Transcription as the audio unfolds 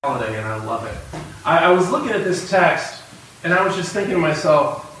holiday, and I love it. I was looking at this text, and I was just thinking to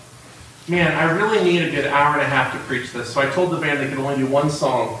myself, man, I really need a good hour and a half to preach this. So I told the band they could only do one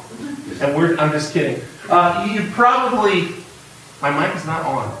song, and I'm just kidding. You probably, my mic is not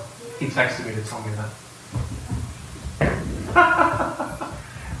on. He texted me to tell me that.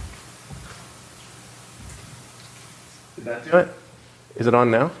 Did that do it? Is it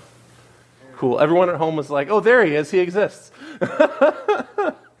on now? Cool. Everyone at home was like, oh, there he is. He exists.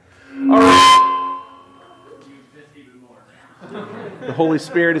 All right. The Holy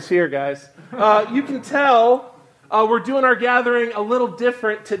Spirit is here, guys. You can tell we're doing our gathering a little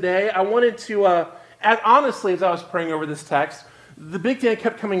different today. I wanted to, honestly, as I was praying over this text, the big thing I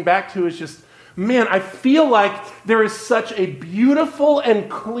kept coming back to is just, man, I feel like there is such a beautiful and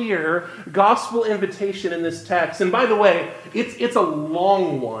clear gospel invitation in this text. And by the way, it's a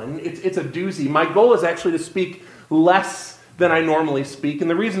long one. It's a doozy. My goal is actually to speak less than I normally speak. And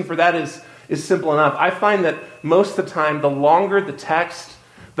the reason for that is simple enough. I find that most of the time, the longer the text,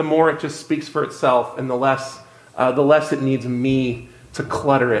 the more it just speaks for itself, and the less it needs me to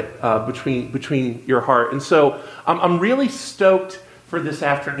clutter it between your heart. And so I'm really stoked for this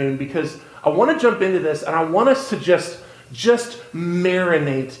afternoon because I want to jump into this, and I want us to just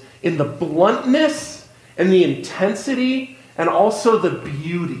marinate in the bluntness and the intensity and also the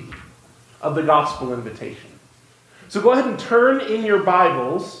beauty of the gospel invitation. So go ahead and turn in your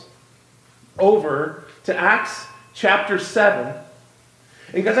Bibles over to Acts chapter 7.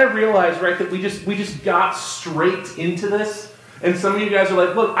 And guys, I realize, right, that we just got straight into this. And some of you guys are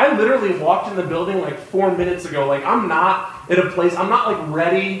like, look, I literally walked in the building like 4 minutes ago. Like, I'm not at a place, I'm not like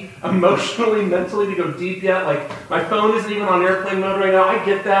ready emotionally, mentally to go deep yet. Like, my phone isn't even on airplane mode right now. I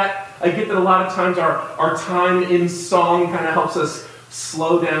get that. I get that a lot of times our time in song kind of helps us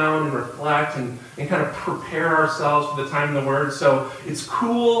slow down and reflect and kind of prepare ourselves for the time in the Word. So it's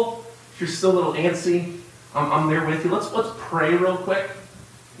cool if you're still a little antsy. I'm there with you. Let's pray real quick,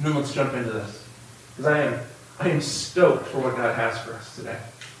 and then let's jump into this. Because I am stoked for what God has for us today.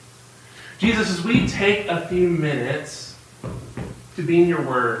 Jesus, as we take a few minutes to be in your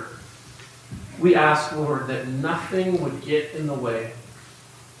Word, we ask, Lord, that nothing would get in the way,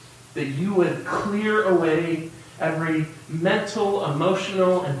 that you would clear away every mental,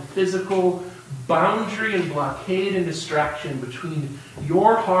 emotional, and physical boundary and blockade and distraction between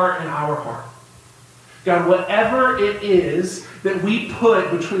your heart and our heart. God, whatever it is that we put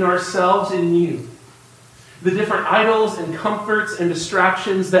between ourselves and you, the different idols and comforts and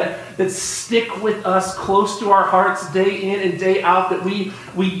distractions that stick with us close to our hearts day in and day out, that we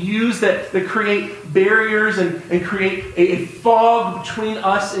use that create barriers and create a fog between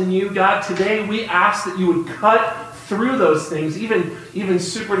us and you, God, today we ask that you would cut through those things, even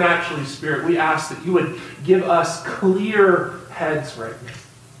supernaturally, Spirit. We ask that you would give us clear heads right now.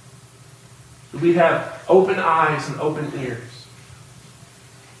 That we'd have open eyes and open ears.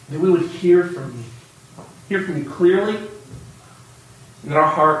 That we would hear from you clearly, and that our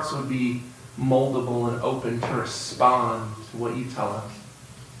hearts would be moldable and open to respond to what you tell us.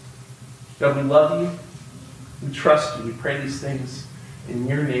 God, we love you. We trust you. We pray these things in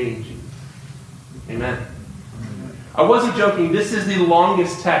your name, Jesus. Amen. I wasn't joking. This is the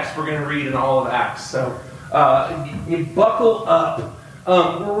longest text we're going to read in all of Acts. So you buckle up.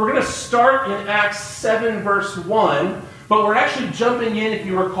 We're going to start in Acts 7, verse 1. But we're actually jumping in, if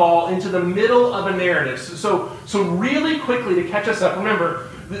you recall, into the middle of a narrative. So really quickly to catch us up, remember,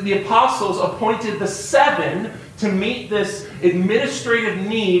 the apostles appointed the 7 to meet this administrative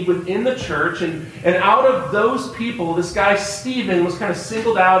need within the church. And out of those people, this guy Stephen was kind of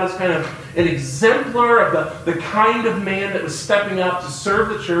singled out as kind of an exemplar of the kind of man that was stepping up to serve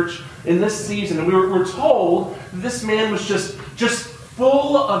the church in this season. And we're told this man was just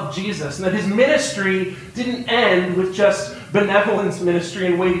full of Jesus, and that his ministry didn't end with just benevolence ministry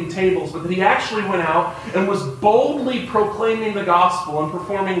and waiting tables, but that he actually went out and was boldly proclaiming the gospel and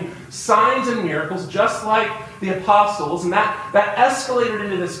performing signs and miracles just like the apostles. And that escalated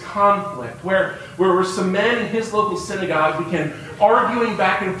into this conflict where some men in his local synagogue began arguing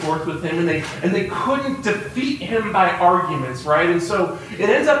back and forth with him, and they couldn't defeat him by arguments, right? And so it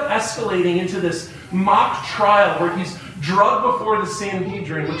ends up escalating into this mock trial where he's drugged before the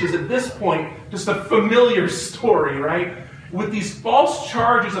Sanhedrin, which is at this point just a familiar story, right? With these false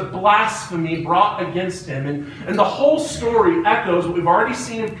charges of blasphemy brought against him. And the whole story echoes what we've already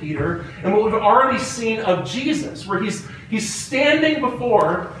seen in Peter and what we've already seen of Jesus, where he's standing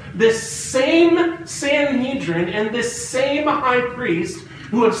before this same Sanhedrin and this same high priest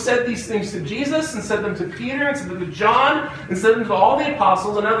who have said these things to Jesus and said them to Peter and said them to John and said them to all the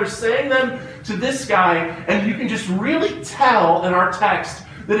apostles, and now they're saying them to this guy, and you can just really tell in our text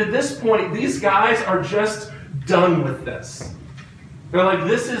that at this point, these guys are just done with this. They're like,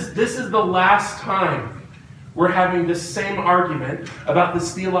 this is the last time we're having this same argument about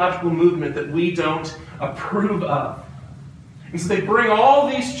this theological movement that we don't approve of. And so they bring all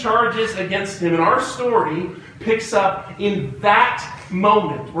these charges against him, and our story picks up in that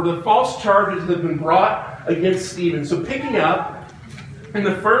moment where the false charges have been brought against Stephen. So picking up in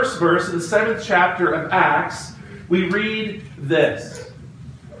the first verse of the 7th chapter of Acts, we read this.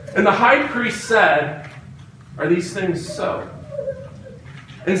 And the high priest said, "Are these things so?"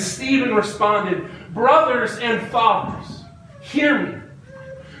 And Stephen responded, "Brothers and fathers, hear me.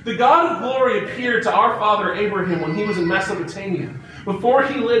 The God of glory appeared to our father Abraham when he was in Mesopotamia, before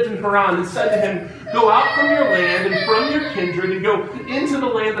he lived in Haran, and said to him, 'Go out from your land and from your kindred and go into the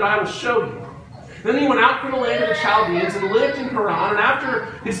land that I will show you.' Then he went out from the land of the Chaldeans and lived in Haran, and after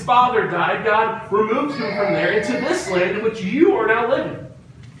his father died, God removed him from there into this land in which you are now living.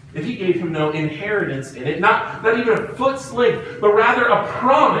 And he gave him no inheritance in it, not even a foot's length, but rather a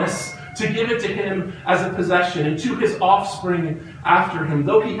promise to give it to him as a possession and to his offspring after him,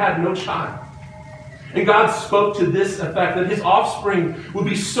 though he had no child. And God spoke to this effect, that his offspring would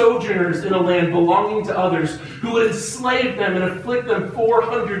be sojourners in a land belonging to others, who would enslave them and afflict them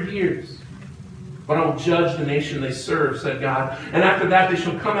 400 years. But I will judge the nation they serve," said God, "and after that they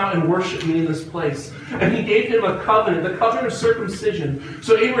shall come out and worship me in this place." And he gave him a covenant, the covenant of circumcision.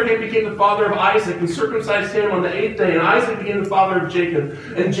 So Abraham became the father of Isaac and circumcised him on the 8th day. And Isaac became the father of Jacob,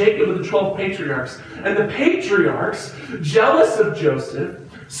 and Jacob of the 12 patriarchs. And the patriarchs, jealous of Joseph,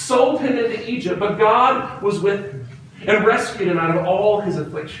 sold him into Egypt, but God was with him and rescued him out of all his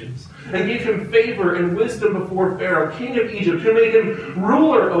afflictions, and gave him favor and wisdom before Pharaoh, king of Egypt, who made him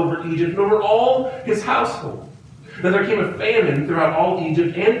ruler over Egypt and over all his household. Now there came a famine throughout all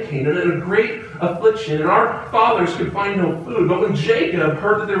Egypt and Canaan, and a great affliction, and our fathers could find no food. But when Jacob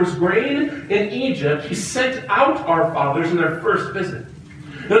heard that there was grain in Egypt, he sent out our fathers in their first visit.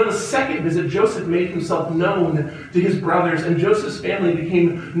 And on the second visit, Joseph made himself known to his brothers, and Joseph's family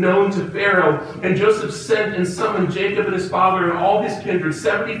became known to Pharaoh. And Joseph sent and summoned Jacob and his father and all his kindred,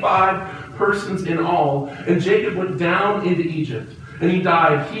 75 persons in all. And Jacob went down into Egypt, and he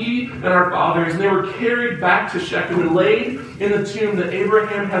died, he and our fathers, and they were carried back to Shechem and laid in the tomb that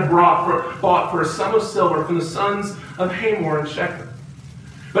Abraham had bought for a sum of silver from the sons of Hamor and Shechem.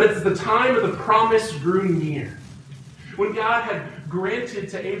 But as the time of the promise grew near, when God had granted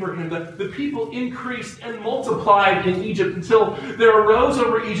to Abraham, the people increased and multiplied in Egypt until there arose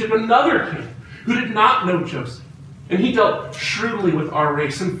over Egypt another king who did not know Joseph. And he dealt shrewdly with our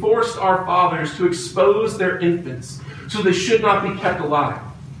race and forced our fathers to expose their infants so they should not be kept alive.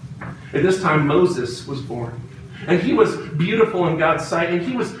 At this time Moses was born, and he was beautiful in God's sight, and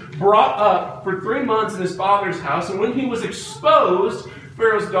he was brought up for 3 months in his father's house. And when he was exposed,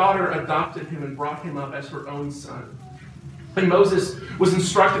 Pharaoh's daughter adopted him and brought him up as her own son. And Moses was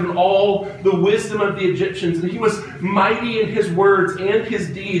instructed in all the wisdom of the Egyptians, and he was mighty in his words and his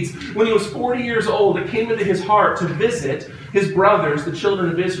deeds. When he was 40 years old, it came into his heart to visit his brothers, the children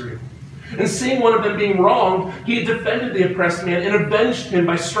of Israel. And seeing one of them being wronged, he had defended the oppressed man and avenged him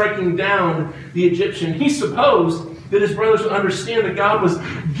by striking down the Egyptian. He supposed that his brothers would understand that God was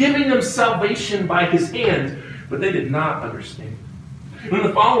giving them salvation by his hand, but they did not understand. And on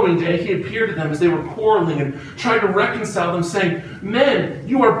the following day, he appeared to them as they were quarreling and tried to reconcile them, saying, "Men,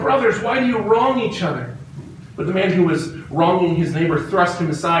 you are brothers. Why do you wrong each other?" But the man who was wronging his neighbor thrust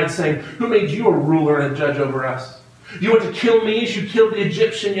him aside, saying, "Who made you a ruler and a judge over us? You want to kill me as you killed the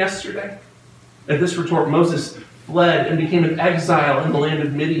Egyptian yesterday?" At this retort, Moses fled and became an exile in the land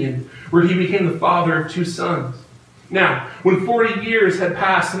of Midian, where he became the father of 2 sons. Now, when 40 years had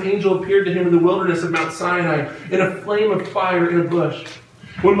passed, an angel appeared to him in the wilderness of Mount Sinai in a flame of fire in a bush.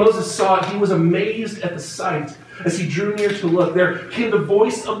 When Moses saw it, he was amazed at the sight. As he drew near to look, there came the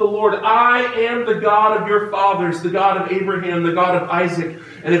voice of the Lord, "I am the God of your fathers, the God of Abraham, the God of Isaac,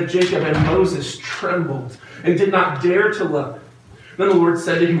 and of Jacob." And Moses trembled and did not dare to look. Then the Lord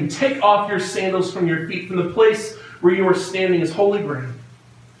said to him, "Take off your sandals from your feet, from the place where you are standing is holy ground.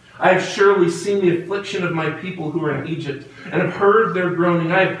 I have surely seen the affliction of my people who are in Egypt, and have heard their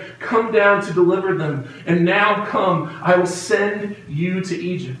groaning. I have come down to deliver them, and now come, I will send you to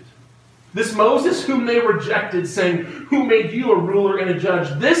Egypt." This Moses whom they rejected, saying, "Who made you a ruler and a judge?"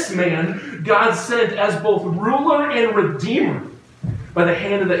 This man God sent as both ruler and redeemer by the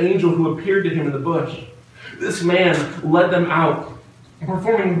hand of the angel who appeared to him in the bush. This man led them out,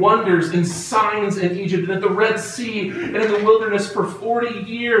 performing wonders and signs in Egypt and at the Red Sea and in the wilderness for 40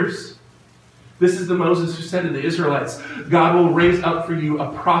 years. This is the Moses who said to the Israelites, "God will raise up for you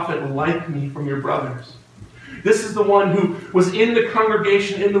a prophet like me from your brothers." This is the one who was in the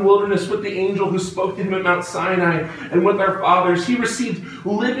congregation in the wilderness with the angel who spoke to him at Mount Sinai and with our fathers. He received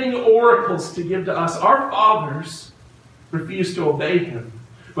living oracles to give to us. Our fathers refused to obey him,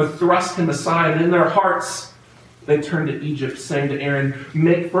 but thrust him aside. And in their hearts, they turned to Egypt, saying to Aaron,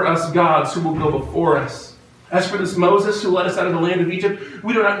 "Make for us gods who will go before us." As for this Moses who led us out of the land of Egypt,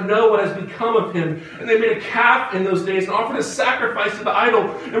 we do not know what has become of him. And they made a calf in those days and offered a sacrifice to the idol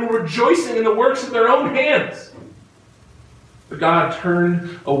and were rejoicing in the works of their own hands. But God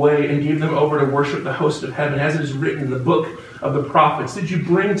turned away and gave them over to worship the host of heaven, as it is written in the book of the prophets. Did you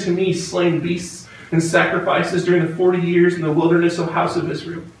bring to me slain beasts and sacrifices during the 40 years in the wilderness, O house of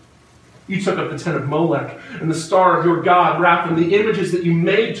Israel? You took up the tent of Molech and the star of your god, Rapha, the images that you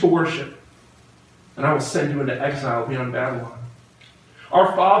made to worship. And I will send you into exile beyond Babylon.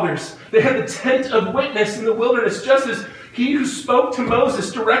 Our fathers, they had the tent of witness in the wilderness, just as he who spoke to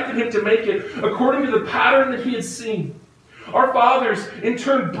Moses directed him to make it, according to the pattern that he had seen. Our fathers, in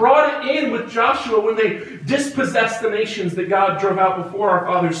turn, brought it in with Joshua when they dispossessed the nations that God drove out before our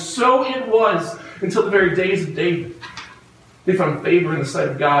fathers. So it was until the very days of David. They found favor in the sight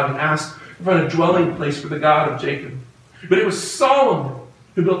of God and asked to find a dwelling place for the God of Jacob. But it was Solomon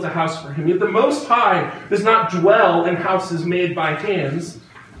who built a house for him. Yet the Most High does not dwell in houses made by hands.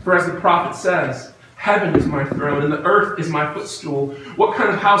 For as the prophet says, heaven is my throne and the earth is my footstool. What kind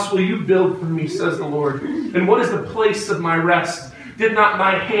of house will you build for me, says the Lord? And what is the place of my rest? Did not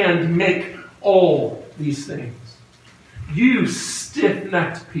my hand make all these things? You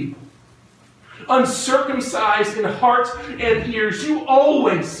stiff-necked people, uncircumcised in heart and ears, you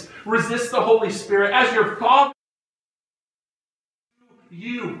always resist the Holy Spirit as your father.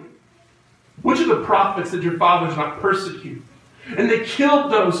 You. Which of the prophets did your fathers not persecute? And they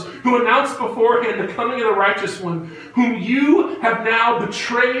killed those who announced beforehand the coming of the righteous one, whom you have now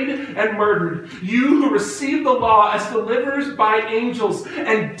betrayed and murdered. You who received the law as deliverers by angels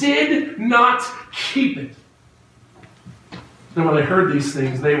and did not keep it. And when they heard these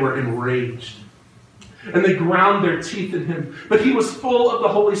things, they were enraged. And they ground their teeth at him. But he was full of the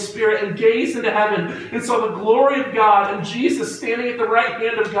Holy Spirit and gazed into heaven and saw the glory of God and Jesus standing at the right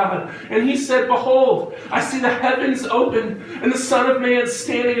hand of God. And he said, "Behold, I see the heavens open and the Son of Man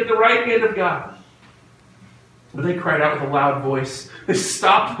standing at the right hand of God." But they cried out with a loud voice. They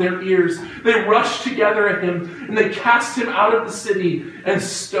stopped their ears. They rushed together at him and they cast him out of the city and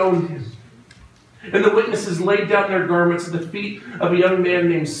stoned him. And the witnesses laid down their garments at the feet of a young man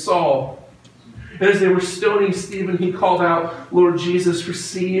named Saul. And as they were stoning Stephen, he called out, "Lord Jesus,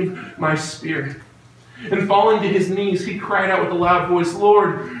 receive my spirit." And falling to his knees, he cried out with a loud voice,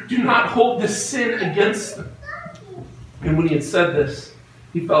 "Lord, do not hold this sin against them." And when he had said this,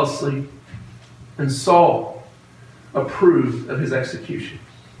 he fell asleep. And Saul approved of his execution.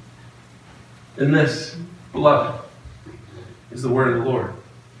 And this, beloved, is the word of the Lord.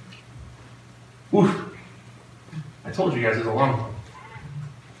 Oof. I told you guys it was a long one.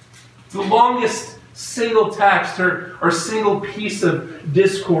 It's the longest single text or single piece of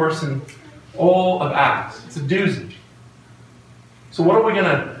discourse in all of Acts. It's a doozy. So what are we going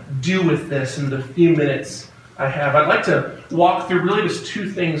to do with this in the few minutes I have? I'd like to walk through really just two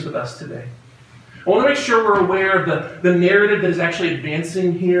things with us today. I want to make sure we're aware of the narrative that is actually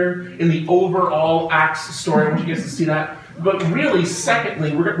advancing here in the overall Acts story. I want you guys to see that. But really,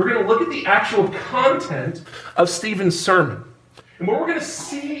 secondly, we're going to look at the actual content of Stephen's sermon. And what we're going to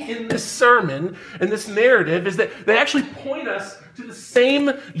see in this sermon, in this narrative, is that they actually point us to the same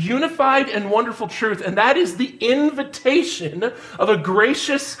unified and wonderful truth, and that is the invitation of a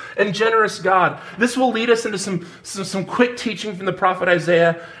gracious and generous God. This will lead us into some quick teaching from the prophet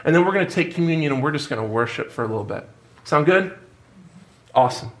Isaiah, and then we're going to take communion and we're just going to worship for a little bit. Sound good?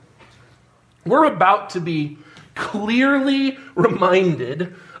 Awesome. We're about to be clearly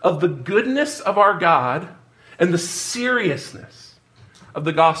reminded of the goodness of our God and the seriousness of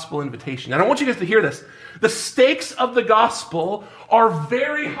the gospel invitation. And I want you guys to hear this. The stakes of the gospel are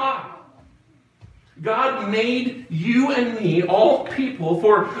very high. God made you and me, all people,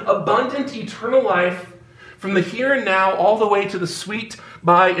 for abundant eternal life from the here and now all the way to the sweet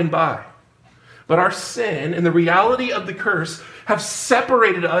by and by. But our sin and the reality of the curse have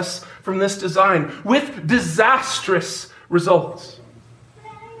separated us from this design with disastrous results.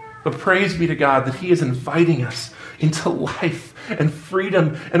 But praise be to God that he is inviting us into life and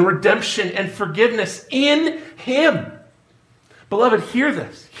freedom and redemption and forgiveness in him. Beloved, hear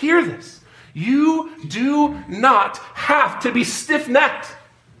this. Hear this. You do not have to be stiff-necked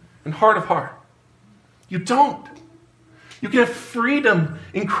and hard of heart. You don't. You can have freedom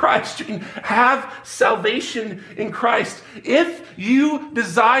in Christ. You can have salvation in Christ. If you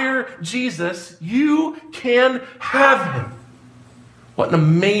desire Jesus, you can have him. What an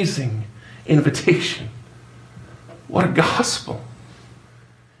amazing invitation. What a gospel.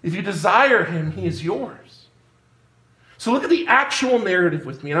 If you desire him, he is yours. So look at the actual narrative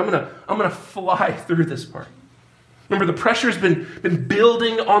with me, and I'm going to fly through this part. Remember, the pressure's been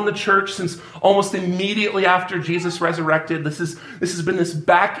building on the church since almost immediately after Jesus resurrected. This has been this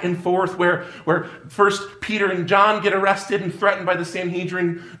back and forth where first Peter and John get arrested and threatened by the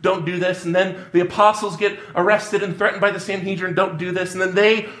Sanhedrin, don't do this. And then the apostles get arrested and threatened by the Sanhedrin, don't do this. And then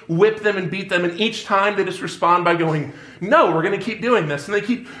they whip them and beat them. And each time they just respond by going, no, we're going to keep doing this. And they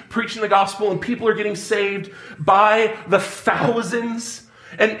keep preaching the gospel, and people are getting saved by the thousands.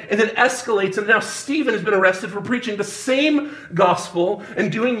 And then escalates, and now Stephen has been arrested for preaching the same gospel and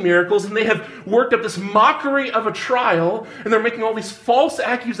doing miracles, and they have worked up this mockery of a trial, and they're making all these false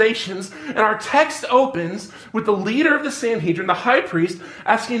accusations, and our text opens with the leader of the Sanhedrin, the high priest,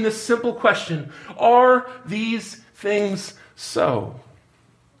 asking this simple question: are these things so?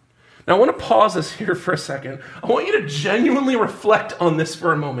 Now, I want to pause us here for a second. I want you to genuinely reflect on this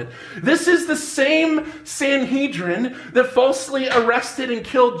for a moment. This is the same Sanhedrin that falsely arrested and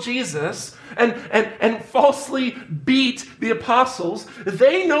killed Jesus and falsely beat the apostles.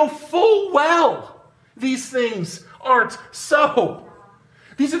 They know full well these things aren't so.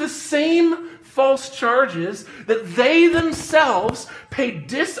 These are the same false charges that they themselves paid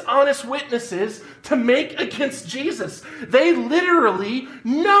dishonest witnesses to make against Jesus. They literally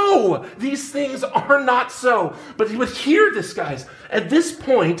know these things are not so. But hear this, guys. At this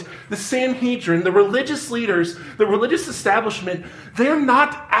point, the Sanhedrin, the religious leaders, the religious establishment, they're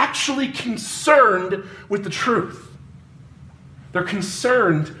not actually concerned with the truth. They're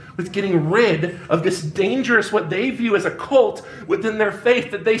concerned with getting rid of this dangerous, what they view as a cult within their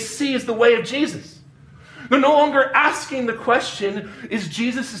faith that they see as the way of Jesus. They're no longer asking the question, is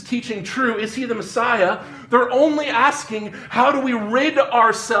Jesus' teaching true? Is he the Messiah? They're only asking, how do we rid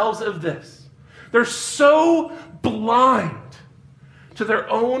ourselves of this? They're so blind to their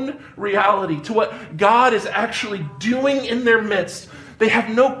own reality, to what God is actually doing in their midst. They have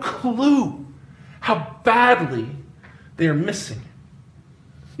no clue how badly they are missing it.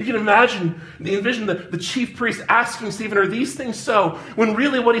 You can envision the chief priest asking Stephen, are these things so? When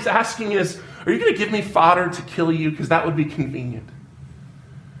really what he's asking is, are you going to give me fodder to kill you? Because that would be convenient.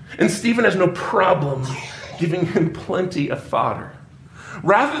 And Stephen has no problem giving him plenty of fodder.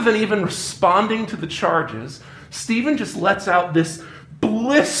 Rather than even responding to the charges, Stephen just lets out this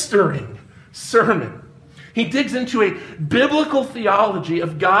blistering sermon. He digs into a biblical theology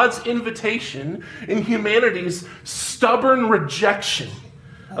of God's invitation in humanity's stubborn rejection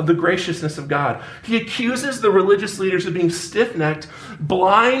of the graciousness of God. He accuses the religious leaders of being stiff-necked,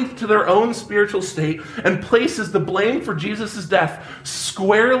 blind to their own spiritual state, and places the blame for Jesus' death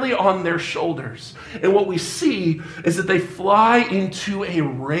squarely on their shoulders. And what we see is that they fly into a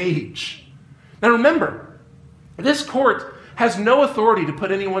rage. Now remember, this court has no authority to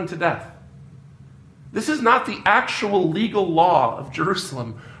put anyone to death. This is not the actual legal law of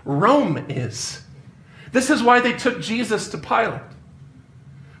Jerusalem. Rome is. This is why they took Jesus to Pilate.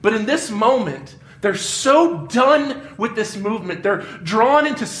 But in this moment, they're so done with this movement. They're drawn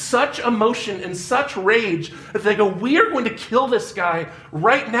into such emotion and such rage that they go, we are going to kill this guy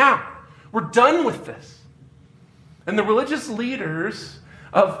right now. We're done with this. And the religious leaders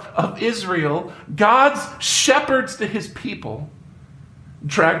of Israel, God's shepherds to his people,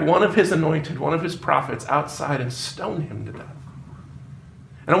 drag one of his anointed, one of his prophets outside and stone him to death.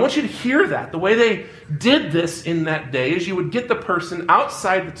 And I want you to hear that. The way they did this in that day is you would get the person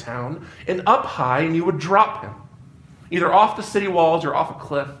outside the town and up high, and you would drop him, either off the city walls or off a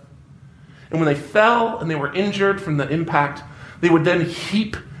cliff. And when they fell and they were injured from the impact, they would then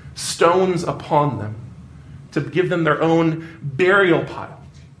heap stones upon them to give them their own burial pile.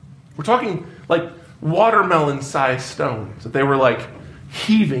 We're talking like watermelon-sized stones that they were like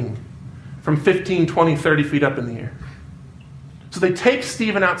heaving from 15, 20, 30 feet up in the air. So they take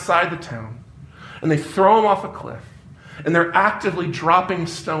Stephen outside the town, and they throw him off a cliff, and they're actively dropping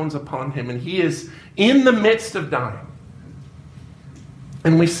stones upon him, and he is in the midst of dying.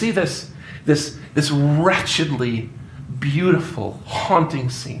 And we see this wretchedly beautiful, haunting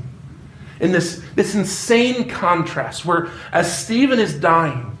scene. In this insane contrast where as Stephen is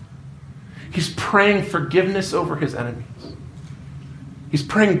dying, he's praying forgiveness over his enemies. He's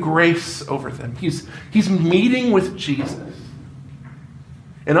praying grace over them. He's meeting with Jesus.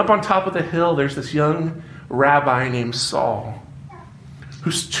 And up on top of the hill, there's this young rabbi named Saul,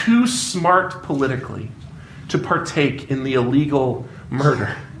 who's too smart politically, to partake in the illegal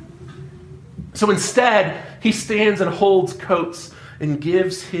murder. So instead, he stands and holds coats and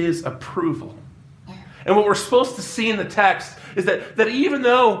gives his approval. And what we're supposed to see in the text is that even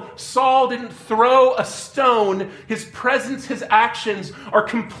though Saul didn't throw a stone, his presence, his actions are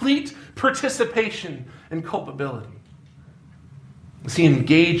complete participation and culpability as he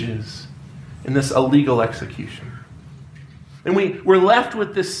engages in this illegal execution. And we're left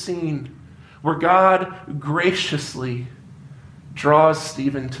with this scene where God graciously draws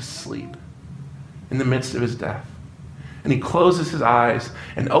Stephen to sleep in the midst of his death. And he closes his eyes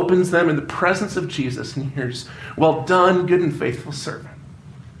and opens them in the presence of Jesus and hears, "Well done, good and faithful servant."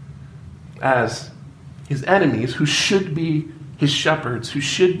 As his enemies, who should be his shepherds, who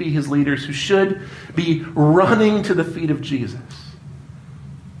should be his leaders, who should be running to the feet of Jesus,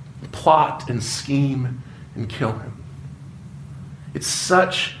 plot and scheme and kill him. It's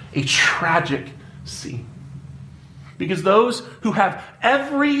such a tragic scene. Because those who have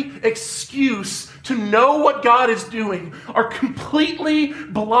every excuse to know what God is doing are completely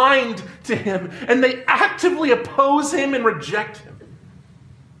blind to him, and they actively oppose him and reject him.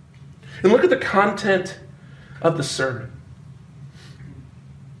 And look at the content of the sermon.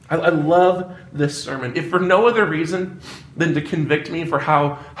 I love this sermon, if for no other reason than to convict me for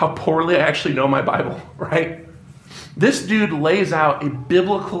how poorly I actually know my Bible, right? This dude lays out a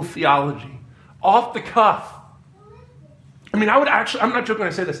biblical theology off the cuff. I mean, I'm not joking when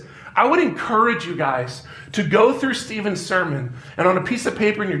I say this. I would encourage you guys to go through Stephen's sermon and on a piece of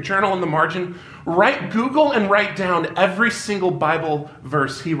paper in your journal in the margin, Google and write down every single Bible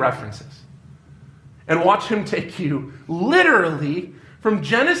verse he references. And watch him take you literally from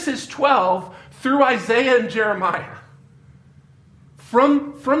Genesis 12 through Isaiah and Jeremiah.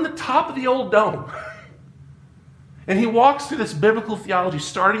 From the top of the old dome. And he walks through this biblical theology,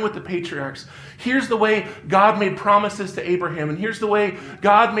 starting with the patriarchs. Here's the way God made promises to Abraham, and here's the way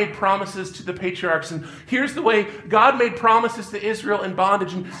God made promises to the patriarchs, and here's the way God made promises to Israel in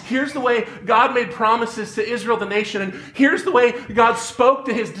bondage, and here's the way God made promises to Israel, the nation, and here's the way God spoke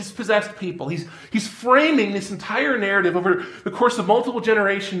to his dispossessed people. He's framing this entire narrative over the course of multiple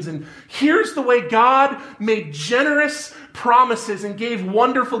generations, and here's the way God made generous promises and gave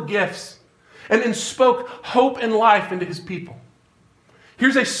wonderful gifts. And then spoke hope and life into his people.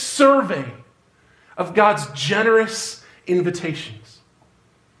 Here's a survey of God's generous invitations.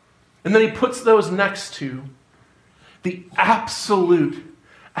 And then he puts those next to the absolute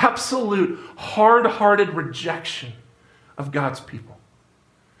hard-hearted rejection of God's people,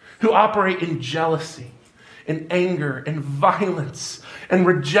 who operate in jealousy and anger and violence and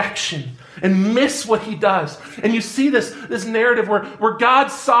rejection and miss what he does. And you see this narrative where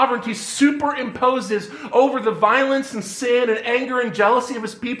God's sovereignty superimposes over the violence and sin and anger and jealousy of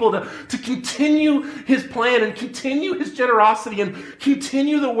his people to continue his plan and continue his generosity and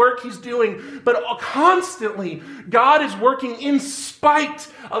continue the work he's doing. But constantly, God is working in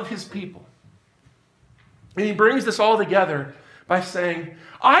spite of his people. And he brings this all together by saying,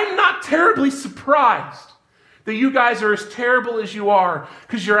 I'm not terribly surprised that you guys are as terrible as you are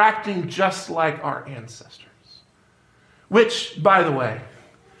because you're acting just like our ancestors. Which, by the way,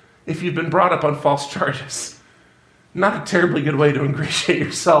 if you've been brought up on false charges, not a terribly good way to ingratiate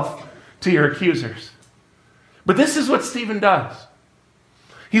yourself to your accusers. But this is what Stephen does.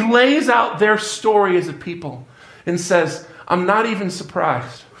 He lays out their story as a people and says, I'm not even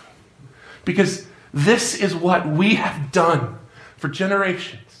surprised because this is what we have done for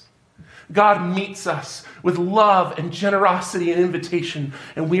generations. God meets us with love and generosity and invitation,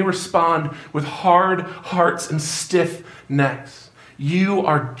 and we respond with hard hearts and stiff necks. You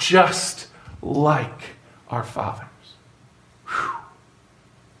are just like our fathers. Whew.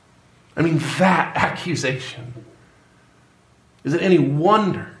 I mean, that accusation. Is it any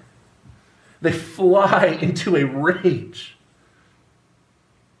wonder they fly into a rage?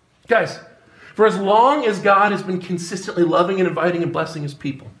 Guys, for as long as God has been consistently loving and inviting and blessing his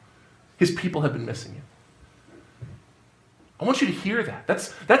people have been missing it. I want you to hear that. That's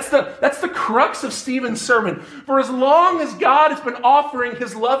the crux of Stephen's sermon. For as long as God has been offering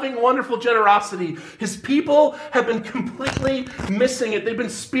his loving, wonderful generosity, his people have been completely missing it. They've been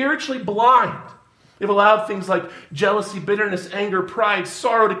spiritually blind. They've allowed things like jealousy, bitterness, anger, pride,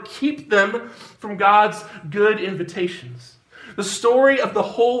 sorrow to keep them from God's good invitations. The story of the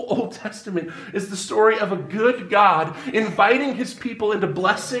whole Old Testament is the story of a good God inviting his people into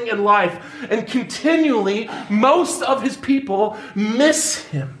blessing and life, and continually, most of his people miss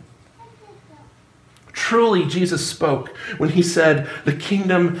him. Truly, Jesus spoke when he said,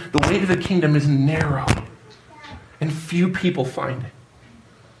 the way to the kingdom is narrow, and few people find it.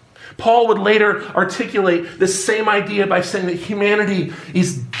 Paul would later articulate this same idea by saying that humanity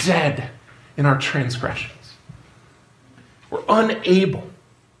is dead in our transgressions. We're unable.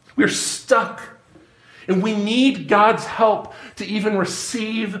 We're stuck. And we need God's help to even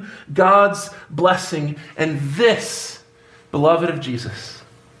receive God's blessing. And this, beloved of Jesus,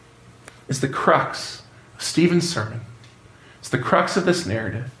 is the crux of Stephen's sermon. It's the crux of this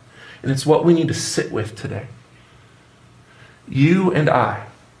narrative. And it's what we need to sit with today. You and I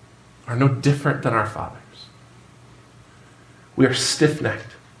are no different than our fathers. We are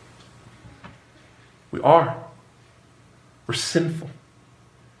stiff-necked. We are. We're sinful.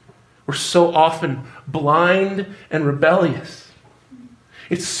 We're so often blind and rebellious.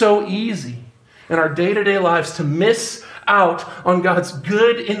 It's so easy in our day-to-day lives to miss out on God's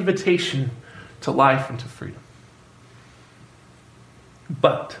good invitation to life and to freedom.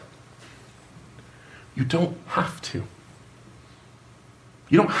 But you don't have to.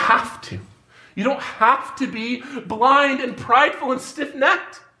 You don't have to. You don't have to be blind and prideful and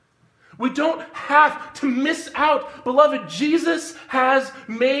stiff-necked. We don't have to miss out. Beloved, Jesus has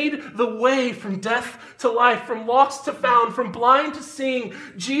made the way from death to life, from lost to found, from blind to seeing.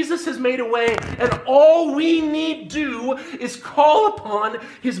 Jesus has made a way, and all we need do is call upon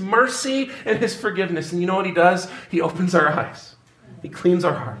his mercy and his forgiveness. And you know what he does? He opens our eyes. He cleans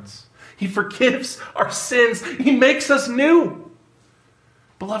our hearts. He forgives our sins. He makes us new.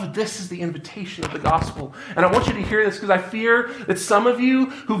 Beloved, this is the invitation of the gospel. And I want you to hear this because I fear that some of you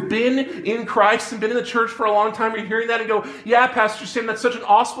who've been in Christ and been in the church for a long time are hearing that and go, yeah, Pastor Sam, that's such an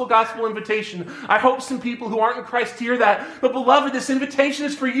awesome gospel invitation. I hope some people who aren't in Christ hear that. But beloved, this invitation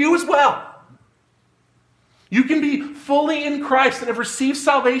is for you as well. You can be fully in Christ and have received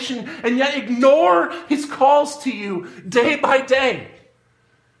salvation and yet ignore his calls to you day by day.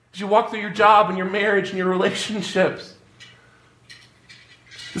 As you walk through your job and your marriage and your relationships.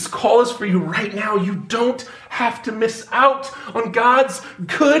 This call is for you right now. You don't have to miss out on God's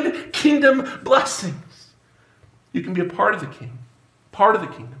good kingdom blessings. You can be a part of the king, part of the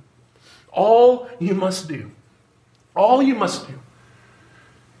kingdom. All you must do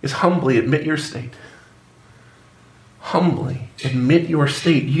is humbly admit your state. Humbly admit your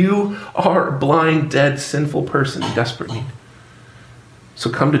state. You are a blind, dead, sinful person in desperate need. So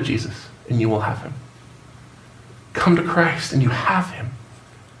come to Jesus and you will have him. Come to Christ and you have him.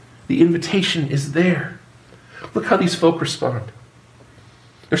 The invitation is there. Look how these folk respond.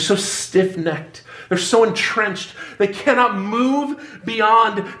 They're so stiff-necked. They're so entrenched. They cannot move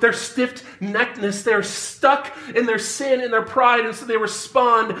beyond their stiff-neckedness. They're stuck in their sin and their pride, and so they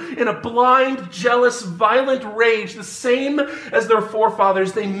respond in a blind, jealous, violent rage, the same as their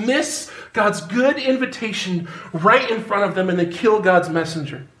forefathers. They miss God's good invitation right in front of them, and they kill God's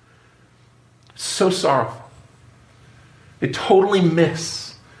messenger. So sorrowful. They totally miss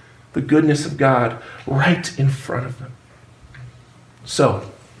the goodness of God right in front of them.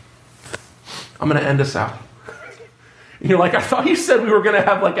 So, I'm going to end us out. And you're like, I thought you said we were going to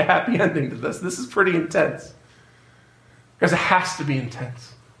have like a happy ending to this. This is pretty intense. Because it has to be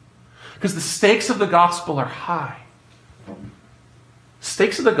intense. Because the stakes of the gospel are high.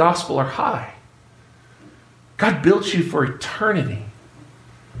 Stakes of the gospel are high. God built you for eternity.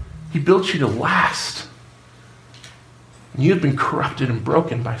 He built you to last. And you have been corrupted and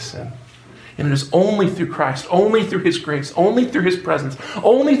broken by sin. And it is only through Christ, only through his grace, only through his presence,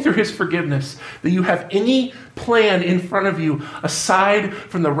 only through his forgiveness that you have any plan in front of you aside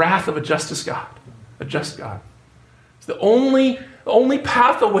from the wrath of a just God. It's the only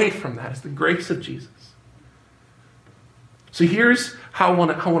path away from that is the grace of Jesus. So here's how I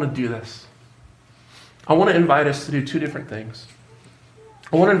want to do this. I want to invite us to do two different things.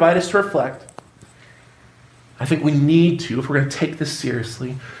 I want to invite us to reflect. I think we need to, if we're going to take this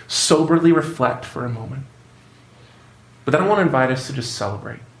seriously, soberly reflect for a moment. But then I want to invite us to just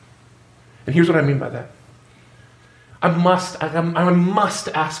celebrate. And here's what I mean by that. I must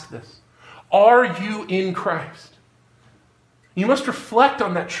ask this. Are you in Christ? You must reflect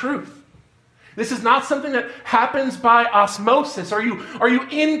on that truth. This is not something that happens by osmosis. Are you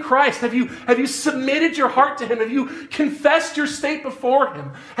in Christ? Have you submitted your heart to him? Have you confessed your state before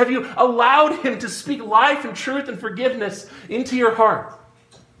him? Have you allowed him to speak life and truth and forgiveness into your heart?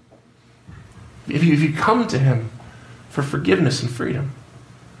 If you come to him for forgiveness and freedom,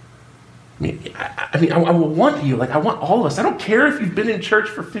 I want you, I want all of us. I don't care if you've been in church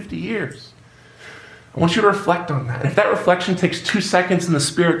for 50 years. I want you to reflect on that. And if that reflection takes 2 seconds and the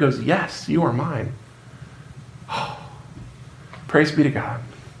Spirit goes, yes, you are mine. Oh, praise be to God.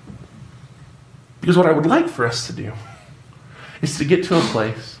 Because what I would like for us to do is to get to a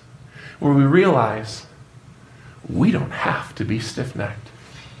place where we realize we don't have to be stiff-necked.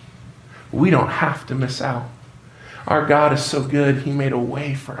 We don't have to miss out. Our God is so good, he made a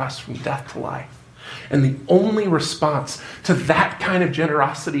way for us from death to life. And the only response to that kind of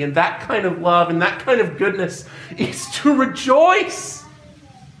generosity and that kind of love and that kind of goodness is to rejoice,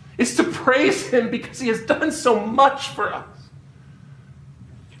 is to praise him because he has done so much for us.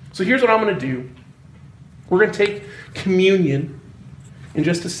 So here's what I'm going to do. We're going to take communion in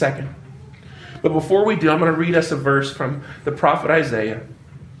just a second. But before we do, I'm going to read us a verse from the prophet Isaiah,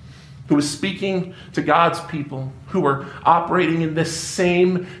 who was speaking to God's people who were operating in this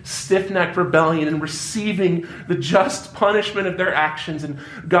same stiff-necked rebellion and receiving the just punishment of their actions. And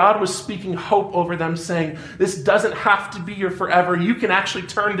God was speaking hope over them, saying, this doesn't have to be your forever. You can actually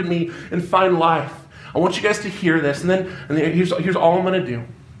turn to me and find life. I want you guys to hear this. And then here's all I'm going to do.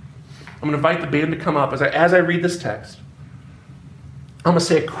 I'm going to invite the band to come up as I read this text. I'm going to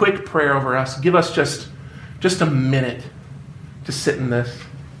say a quick prayer over us. Give us just a minute to sit in this.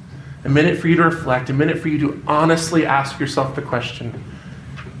 A minute for you to reflect, a minute for you to honestly ask yourself the question,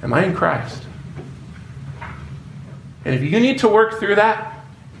 am I in Christ? And if you need to work through that,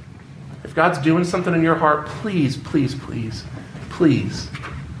 if God's doing something in your heart, please, please, please, please,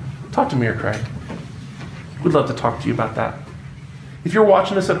 talk to me or Craig. We'd love to talk to you about that. If you're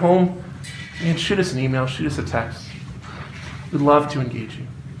watching this at home, man, shoot us an email, shoot us a text. We'd love to engage you.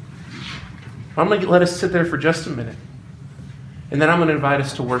 I'm going to let us sit there for just a minute. And then I'm going to invite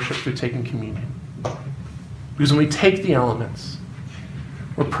us to worship through taking communion. Because when we take the elements,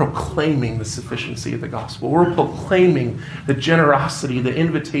 we're proclaiming the sufficiency of the gospel. We're proclaiming the generosity, the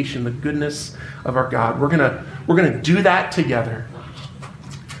invitation, the goodness of our God. We're going to do that together.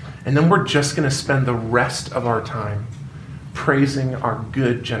 And then we're just going to spend the rest of our time praising our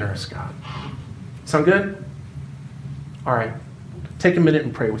good, generous God. Sound good? All right. Take a minute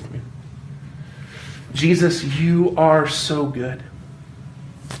and pray with me. Jesus, you are so good.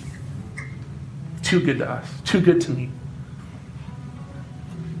 Too good to us. Too good to me.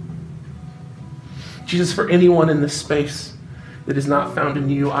 Jesus, for anyone in this space that is not found in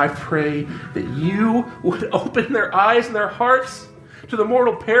you, I pray that you would open their eyes and their hearts to the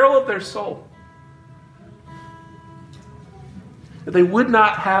mortal peril of their soul. That they would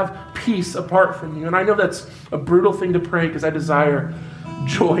not have peace apart from you. And I know that's a brutal thing to pray because I desire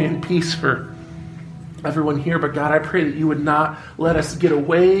joy and peace for everyone here, but God, I pray that you would not let us get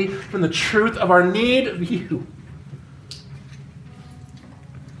away from the truth of our need of you.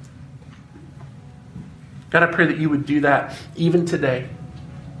 God, I pray that you would do that even today.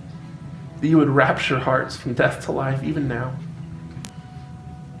 That you would rapture hearts from death to life even now.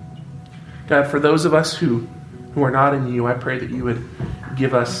 God, for those of us who are not in you, I pray that you would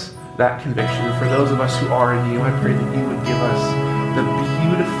give us that conviction. And for those of us who are in you, I pray that you would give us the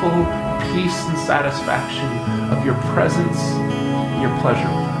beautiful peace and satisfaction of your presence and your pleasure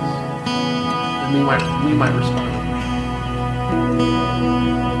with us. And we might respond.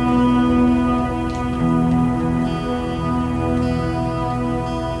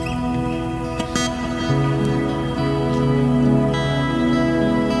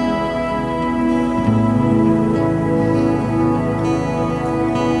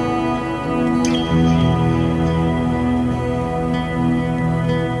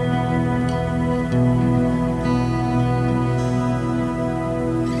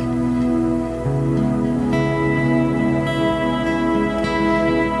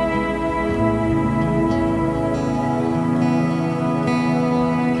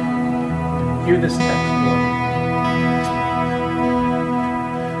 Hear this text, Lord.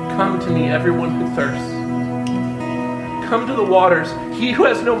 Come to me, everyone who thirsts. Come to the waters, he who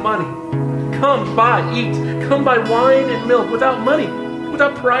has no money. Come, buy, eat. Come buy wine and milk without money,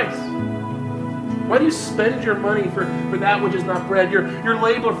 without price. Why do you spend your money for that which is not bread, your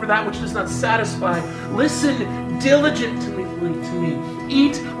labor for that which does not satisfy? Listen diligently to me.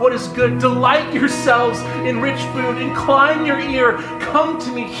 Eat what is good. Delight yourselves in rich food. Incline your ear. Come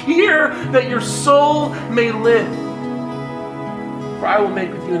to me. Hear that your soul may live. For I will make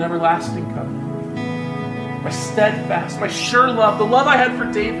with you an everlasting covenant. My steadfast, my sure love, the love I had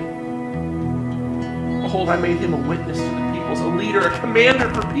for David. Behold, I made him a witness to the peoples, a leader, a commander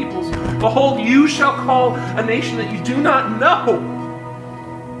for peoples. Behold, you shall call a nation that you do not know.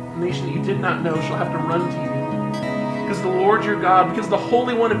 A nation that you did not know shall have to run to you. Because the Lord your God, because the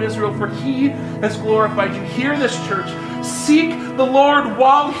Holy One of Israel, for he has glorified you. Hear this, church. Seek the Lord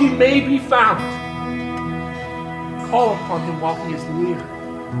while he may be found. Call upon him while he is near.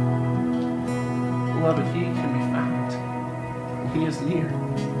 Beloved, he can be found. He is near.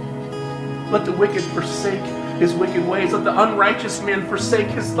 Let the wicked forsake his wicked ways. Let the unrighteous man forsake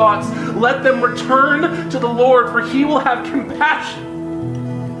his thoughts. Let them return to the Lord, for he will have compassion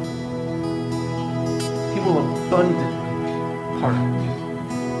will abundantly pardon you.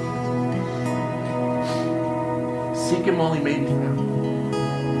 Seek him while he may be found.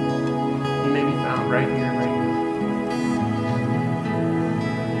 He may be found right here and right now.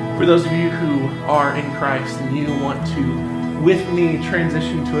 For those of you who are in Christ and you want to, with me,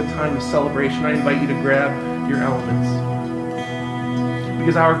 transition to a time of celebration, I invite you to grab your elements.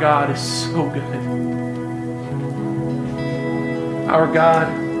 Because our God is so good. Our God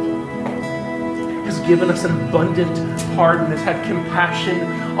has given us an abundant pardon, has had compassion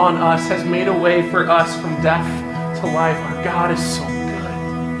on us, has made a way for us from death to life. Our God is so good.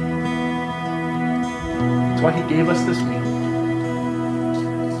 That's why he gave us this meal.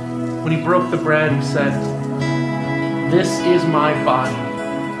 When he broke the bread, he said, "This is my body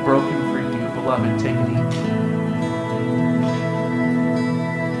broken for you. Beloved, take and eat."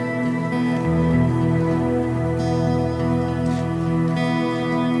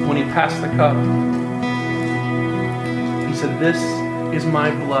 When he passed the cup, he said, "This is my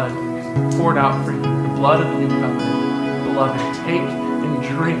blood poured out for you, the blood of the new covenant. Beloved, take and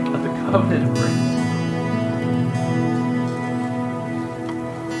drink of the covenant of grace."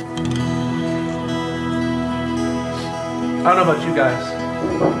 I don't know about you guys.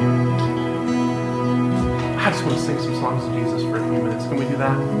 I just want to sing some songs of Jesus for a few minutes. Can we do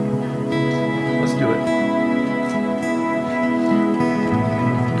that? Let's do it.